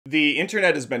The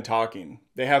internet has been talking.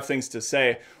 They have things to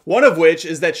say. One of which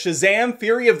is that Shazam!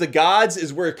 Fury of the Gods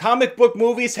is where comic book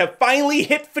movies have finally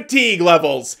hit fatigue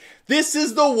levels. This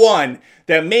is the one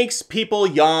that makes people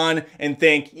yawn and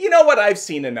think, you know what, I've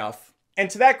seen enough. And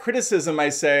to that criticism, I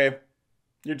say,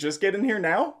 you're just getting here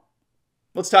now?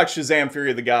 Let's talk Shazam! Fury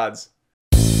of the Gods.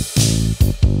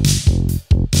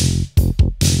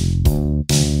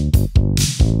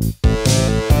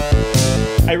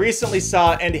 I recently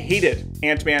saw and hated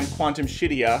Ant-Man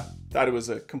Quantumania. Thought it was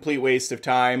a complete waste of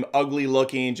time, ugly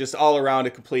looking, just all around a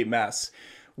complete mess.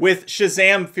 With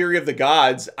Shazam! Fury of the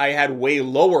Gods, I had way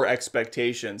lower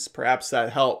expectations. Perhaps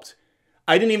that helped.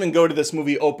 I didn't even go to this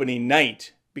movie opening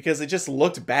night because it just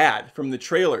looked bad from the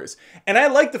trailers. And I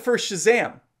liked the first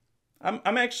Shazam.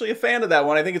 I'm actually a fan of that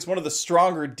one. I think it's one of the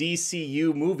stronger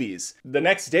DCU movies. The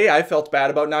next day, I felt bad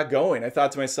about not going. I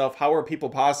thought to myself, how are people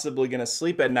possibly going to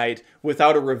sleep at night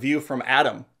without a review from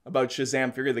Adam about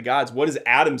Shazam! Fury of the Gods? What does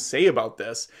Adam say about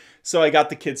this? So I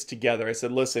got the kids together. I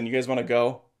said, listen, you guys want to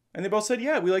go? And they both said,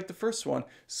 yeah, we liked the first one.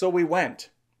 So we went.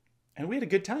 And we had a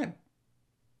good time.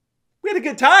 We had a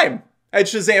good time at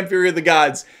Shazam! Fury of the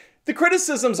Gods. The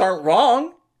criticisms aren't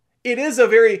wrong. It is a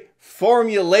very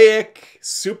formulaic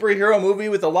superhero movie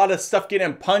with a lot of stuff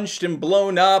getting punched and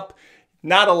blown up.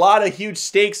 Not a lot of huge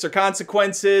stakes or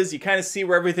consequences. You kind of see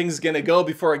where everything's going to go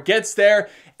before it gets there.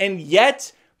 And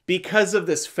yet, because of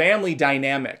this family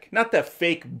dynamic, not the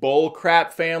fake bull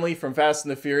crap family from Fast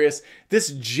and the Furious, this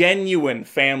genuine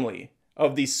family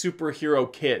of these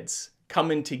superhero kids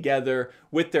coming together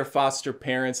with their foster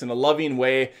parents in a loving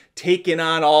way, taking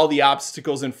on all the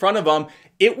obstacles in front of them,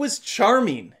 it was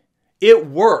charming. It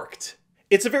worked.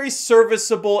 It's a very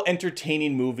serviceable,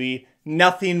 entertaining movie.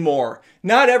 Nothing more.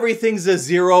 Not everything's a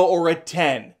 0 or a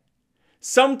 10.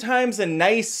 Sometimes a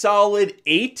nice solid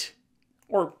 8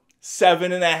 or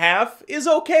 7.5 is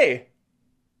okay.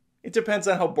 It depends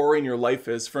on how boring your life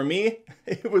is. For me,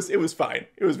 it was fine.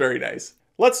 It was very nice.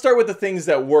 Let's start with the things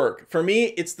that work. For me,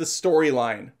 it's the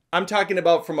storyline. I'm talking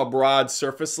about from a broad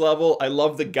surface level. I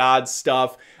love the God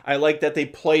stuff. I like that they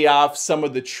play off some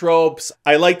of the tropes.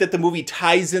 I like that the movie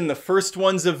ties in the first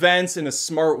one's events in a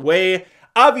smart way.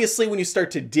 Obviously, when you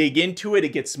start to dig into it,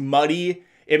 it gets muddy.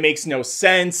 It makes no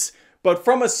sense. But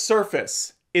from a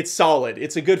surface, it's solid.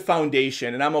 It's a good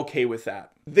foundation, and I'm okay with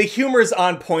that. The humor's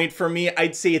on point for me.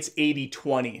 I'd say it's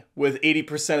 80-20, with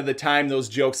 80% of the time those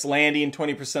jokes landing,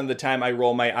 20% of the time I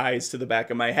roll my eyes to the back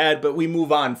of my head, but we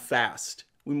move on fast.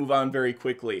 We move on very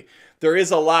quickly. There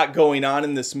is a lot going on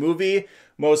in this movie.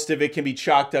 Most of it can be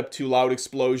chalked up to loud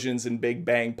explosions and big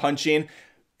bang punching.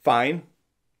 Fine.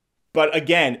 But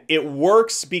again, it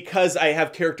works because I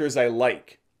have characters I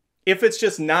like. If it's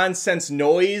just nonsense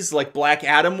noise like Black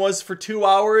Adam was for 2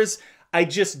 hours, I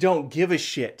just don't give a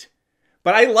shit.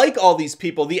 But I like all these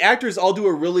people. The actors all do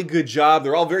a really good job.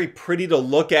 They're all very pretty to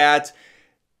look at,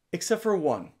 except for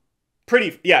one.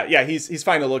 He's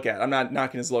fine to look at. I'm not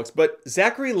knocking his looks. But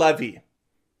Zachary Levi,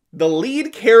 the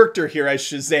lead character here as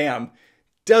Shazam,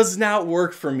 does not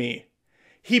work for me.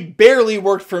 He barely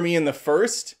worked for me in the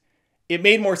first. It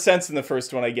made more sense in the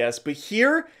first one, I guess. But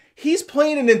here, he's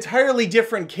playing an entirely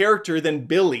different character than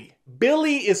Billy.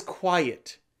 Billy is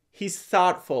quiet. He's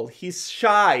thoughtful. He's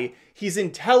shy. He's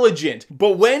intelligent.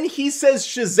 But when he says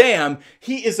Shazam,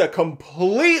 he is a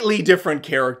completely different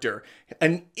character.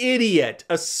 An idiot,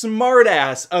 a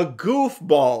smartass, a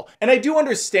goofball. And I do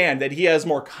understand that he has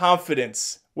more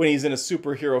confidence when he's in a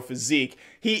superhero physique.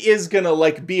 He is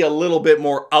gonna be a little bit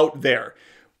more out there.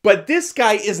 But this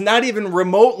guy is not even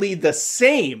remotely the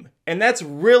same. And that's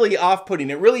really off-putting.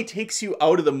 It really takes you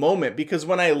out of the moment because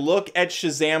when I look at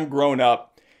Shazam grown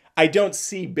up, I don't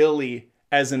see Billy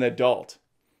as an adult.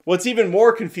 What's even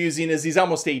more confusing is he's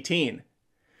almost 18.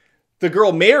 The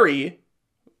girl Mary,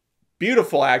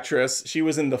 beautiful actress, she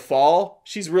was in The Fall.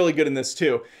 She's really good in this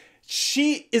too.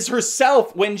 She is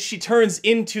herself when she turns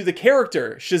into the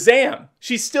character, Shazam.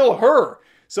 She's still her.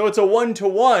 So it's a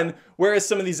 1-to-1, whereas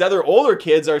some of these other older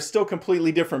kids are still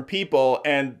completely different people,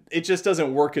 and it just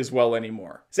doesn't work as well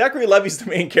anymore. Zachary Levi's the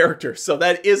main character, so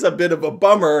that is a bit of a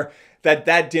bummer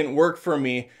that didn't work for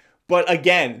me. But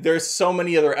again, there's so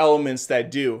many other elements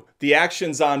that do. The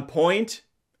action's on point,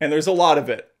 and there's a lot of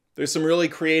it. There's some really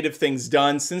creative things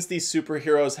done. Since these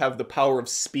superheroes have the power of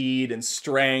speed and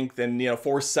strength and,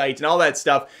 foresight and all that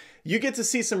stuff, you get to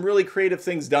see some really creative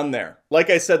things done there. Like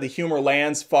I said, the humor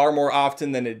lands far more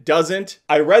often than it doesn't.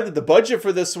 I read that the budget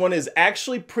for this one is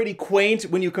actually pretty quaint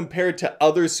when you compare it to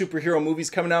other superhero movies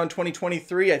coming out in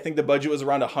 2023. I think the budget was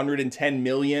around $110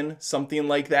 million, something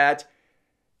like that.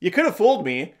 You could have fooled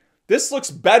me. This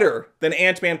looks better than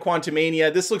Ant-Man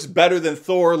Quantumania. This looks better than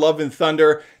Thor, Love and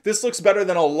Thunder. This looks better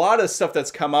than a lot of stuff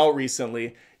that's come out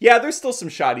recently. Yeah, there's still some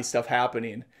shoddy stuff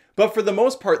happening. But for the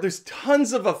most part, there's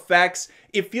tons of effects.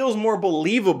 It feels more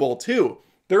believable too.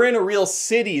 They're in a real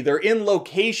city. They're in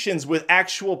locations with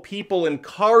actual people and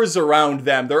cars around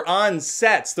them. They're on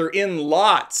sets. They're in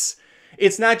lots.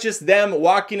 It's not just them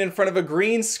walking in front of a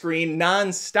green screen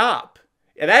nonstop.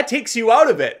 And that takes you out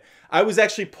of it. I was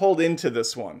actually pulled into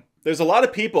this one. There's a lot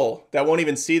of people that won't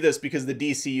even see this because the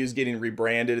DCU is getting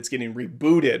rebranded. It's getting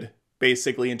rebooted,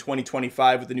 basically, in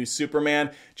 2025 with the new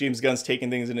Superman. James Gunn's taking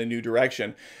things in a new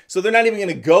direction. So they're not even going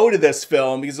to go to this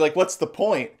film because they're like, what's the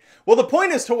point? Well, the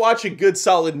point is to watch a good,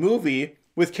 solid movie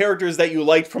with characters that you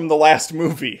liked from the last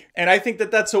movie. And I think that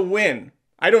that's a win.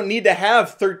 I don't need to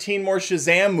have 13 more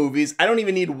Shazam movies. I don't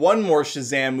even need one more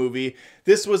Shazam movie.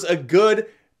 This was a good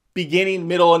beginning,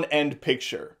 middle, and end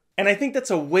picture. And I think that's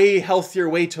a way healthier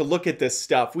way to look at this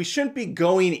stuff. We shouldn't be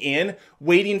going in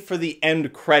waiting for the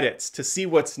end credits to see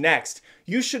what's next.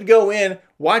 You should go in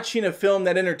watching a film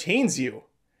that entertains you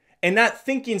and not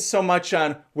thinking so much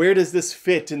on where does this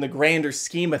fit in the grander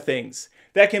scheme of things.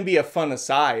 That can be a fun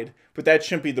aside, but that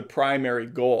shouldn't be the primary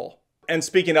goal. And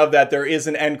speaking of that, there is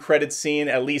an end credit scene,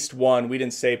 at least one. We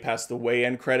didn't say past the way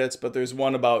end credits, but there's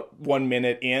one about 1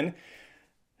 minute in.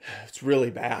 It's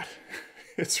really bad.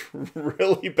 It's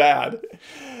really bad.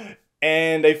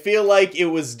 And I feel like it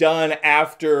was done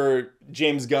after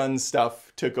James Gunn's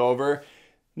stuff took over.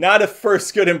 Not a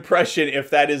first good impression if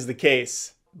that is the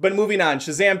case. But moving on,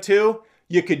 Shazam 2,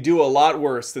 you could do a lot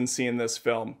worse than seeing this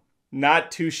film.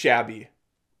 Not too shabby.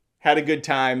 Had a good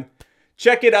time.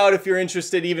 Check it out if you're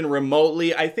interested even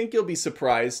remotely. I think you'll be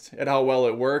surprised at how well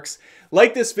it works.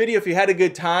 Like this video if you had a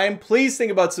good time. Please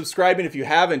think about subscribing if you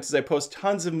haven't, as I post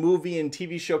tons of movie and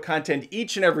TV show content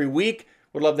each and every week.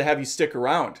 Would love to have you stick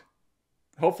around.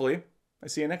 Hopefully, I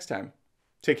see you next time.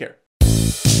 Take care.